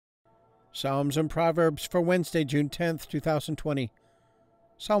Psalms and Proverbs for Wednesday, June 10th, 2020.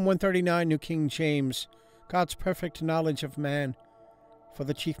 Psalm 139, New King James, God's perfect knowledge of man. For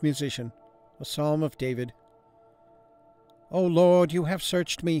the chief musician, a psalm of David. O Lord, you have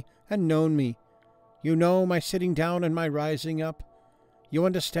searched me and known me. You know my sitting down and my rising up. You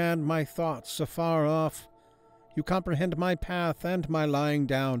understand my thoughts afar off. You comprehend my path and my lying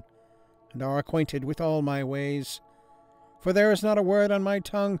down, and are acquainted with all my ways. For there is not a word on my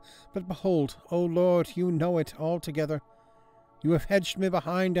tongue, but behold, O Lord, you know it altogether. You have hedged me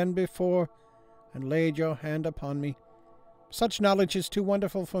behind and before, and laid your hand upon me. Such knowledge is too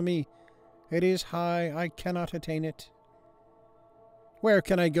wonderful for me. It is high, I cannot attain it. Where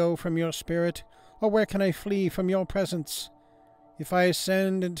can I go from your spirit, or where can I flee from your presence? If I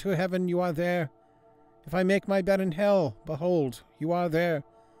ascend into heaven, you are there. If I make my bed in hell, behold, you are there.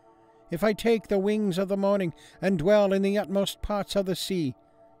 If I take the wings of the morning, and dwell in the utmost parts of the sea,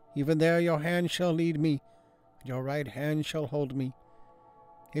 even there your hand shall lead me, and your right hand shall hold me.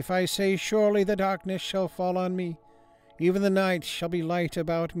 If I say, surely the darkness shall fall on me, even the night shall be light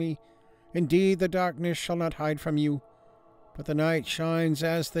about me. Indeed, the darkness shall not hide from you, but the night shines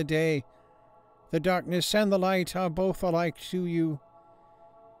as the day. The darkness and the light are both alike to you.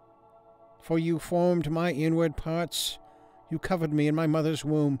 For you formed my inward parts. You covered me in my mother's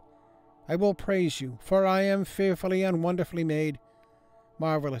womb. I will praise you, for I am fearfully and wonderfully made.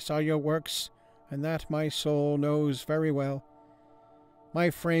 Marvelous are your works, and that my soul knows very well. My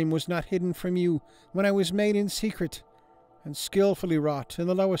frame was not hidden from you when I was made in secret, and skillfully wrought in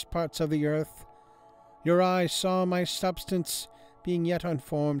the lowest parts of the earth. Your eyes saw my substance, being yet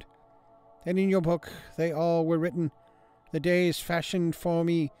unformed, and in your book they all were written, the days fashioned for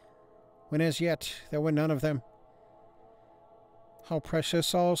me, when as yet there were none of them. How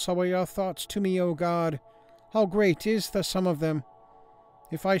precious also are your thoughts to me, O God! How great is the sum of them!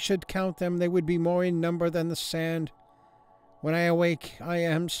 If I should count them, they would be more in number than the sand. When I awake, I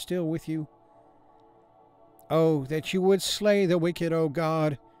am still with you. Oh, that you would slay the wicked, O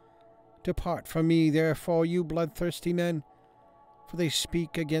God! Depart from me, therefore, you bloodthirsty men, for they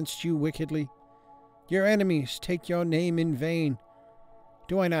speak against you wickedly. Your enemies take your name in vain.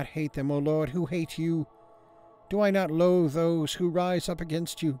 Do I not hate them, O Lord, who hate you? Do I not loathe those who rise up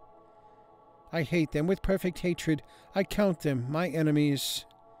against you? I hate them with perfect hatred. I count them my enemies.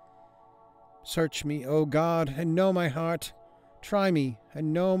 Search me, O God, and know my heart. Try me,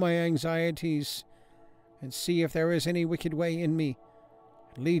 and know my anxieties, and see if there is any wicked way in me,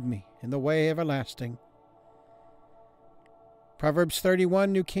 and lead me in the way everlasting. Proverbs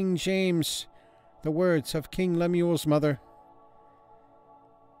 31, New King James, the words of King Lemuel's mother.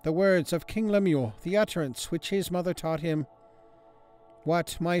 The words of King Lemuel, the utterance which his mother taught him.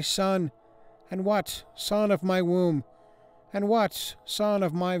 What, my son, and what, son of my womb, and what, son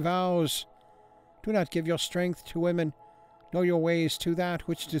of my vows? Do not give your strength to women, nor your ways to that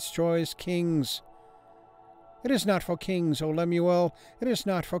which destroys kings. It is not for kings, O Lemuel, it is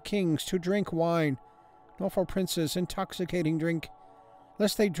not for kings to drink wine, nor for princes intoxicating drink,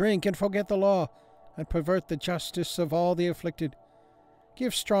 lest they drink and forget the law, and pervert the justice of all the afflicted.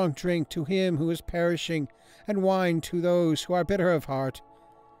 Give strong drink to him who is perishing, and wine to those who are bitter of heart.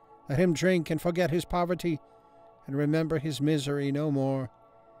 Let him drink and forget his poverty, and remember his misery no more.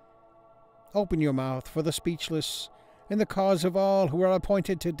 Open your mouth for the speechless, in the cause of all who are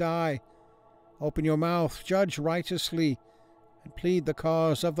appointed to die. Open your mouth, judge righteously, and plead the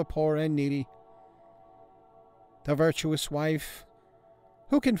cause of the poor and needy. The virtuous wife.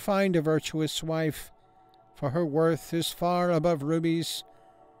 Who can find a virtuous wife? For her worth is far above rubies.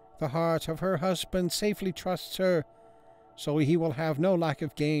 The heart of her husband safely trusts her, so he will have no lack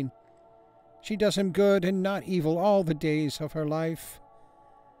of gain. She does him good and not evil all the days of her life.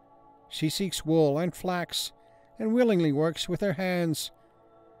 She seeks wool and flax, and willingly works with her hands.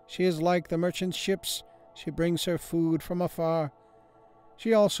 She is like the merchant ships, she brings her food from afar.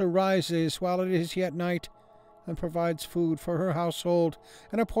 She also rises while it is yet night, and provides food for her household,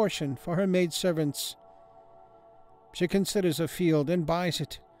 and a portion for her maidservants. She considers a field and buys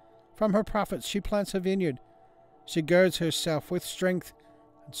it. From her profits she plants a vineyard. She girds herself with strength,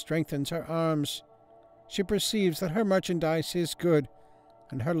 and strengthens her arms. She perceives that her merchandise is good,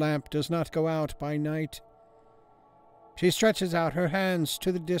 and her lamp does not go out by night. She stretches out her hands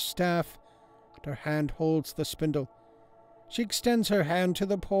to the distaff, and her hand holds the spindle. She extends her hand to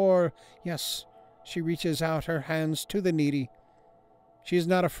the poor. Yes, she reaches out her hands to the needy. She is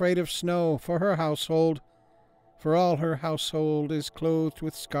not afraid of snow for her household, for all her household is clothed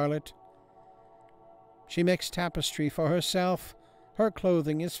with scarlet. She makes tapestry for herself. Her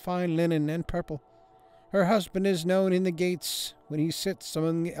clothing is fine linen and purple. Her husband is known in the gates when he sits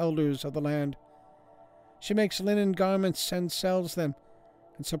among the elders of the land. She makes linen garments and sells them,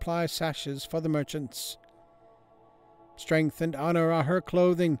 and supplies sashes for the merchants. Strength and honor are her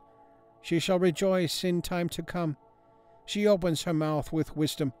clothing. She shall rejoice in time to come. She opens her mouth with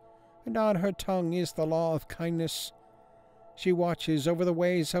wisdom, and on her tongue is the law of kindness. She watches over the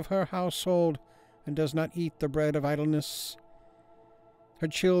ways of her household, and does not eat the bread of idleness. Her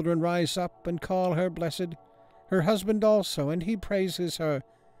children rise up and call her blessed, her husband also, and he praises her.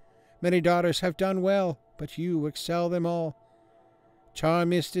 Many daughters have done well, but you excel them all.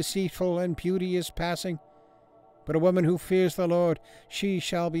 Charm is deceitful, and beauty is passing, but a woman who fears the Lord, she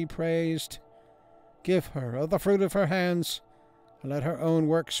shall be praised. Give her of the fruit of her hands, and let her own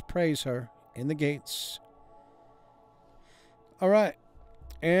works praise her in the gates. All right,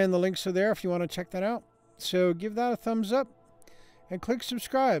 and the links are there if you want to check that out. So give that a thumbs up, and click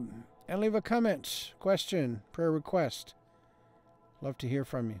subscribe, and leave a comment, question, prayer request. Love to hear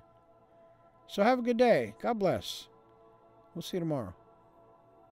from you. So have a good day. God bless. We'll see you tomorrow.